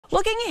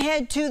Looking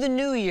ahead to the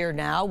new year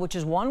now, which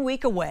is 1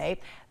 week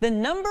away, the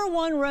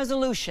 #1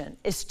 resolution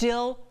is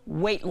still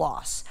weight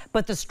loss.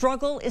 But the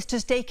struggle is to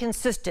stay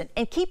consistent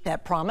and keep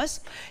that promise.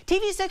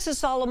 TV6's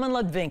Solomon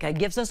Ledvinka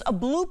gives us a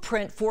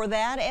blueprint for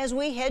that as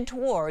we head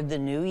toward the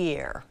new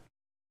year.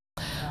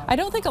 I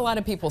don't think a lot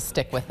of people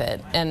stick with it.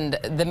 And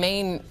the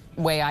main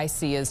way I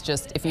see is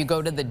just if you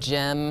go to the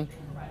gym,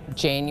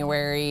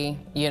 January,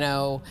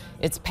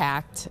 it's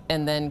packed,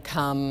 and then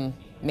come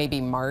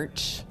maybe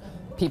March,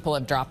 people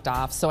have dropped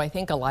off. So I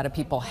think a lot of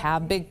people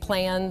have big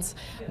plans,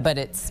 but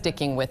it's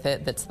sticking with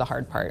it that's the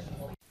hard part.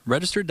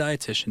 Registered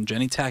dietitian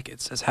Jenny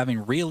Tackett says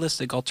having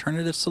realistic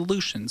alternative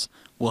solutions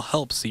will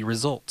help see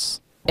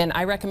results. And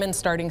I recommend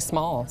starting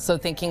small. So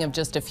thinking of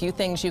just a few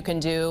things you can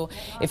do.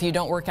 If you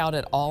don't work out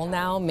at all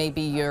now,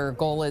 maybe your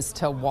goal is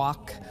to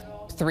walk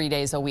 3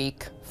 days a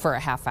week for a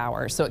half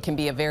hour. So it can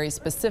be a very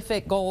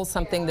specific goal,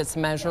 something that's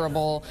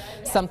measurable,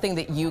 something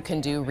that you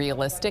can do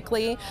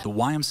realistically. The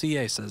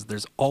YMCA says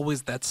there's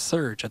always that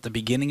surge at the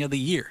beginning of the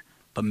year,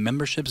 but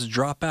memberships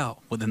drop out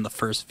within the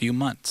first few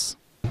months.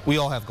 We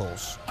all have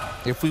goals.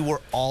 If we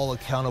were all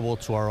accountable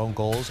to our own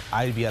goals,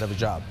 I'd be out of a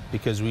job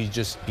because we'd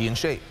just be in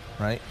shape,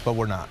 right? But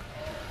we're not.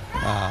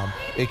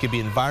 It could be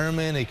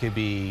environment, it could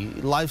be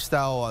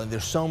lifestyle.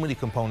 There's so many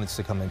components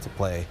to come into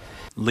play.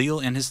 Leo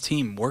and his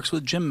team works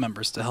with gym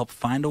members to help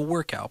find a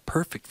workout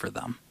perfect for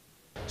them.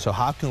 So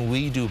how can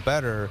we do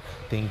better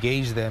to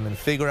engage them and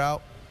figure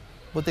out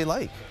what they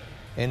like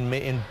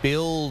and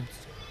build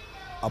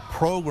a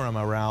program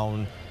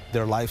around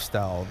their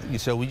lifestyle?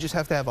 So we just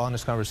have to have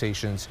honest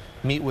conversations,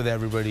 meet with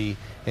everybody,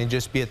 and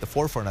just be at the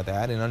forefront of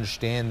that and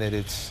understand that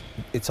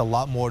it's a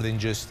lot more than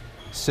just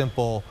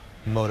simple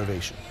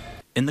motivation.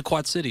 In the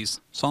Quad Cities,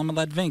 Solomon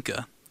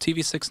Ledvinka,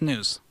 TV6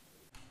 News.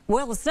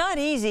 Well, it's not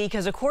easy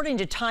because according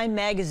to Time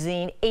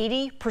magazine,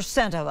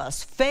 80% of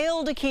us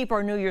fail to keep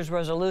our New Year's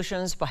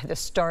resolutions by the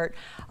start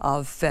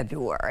of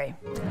February.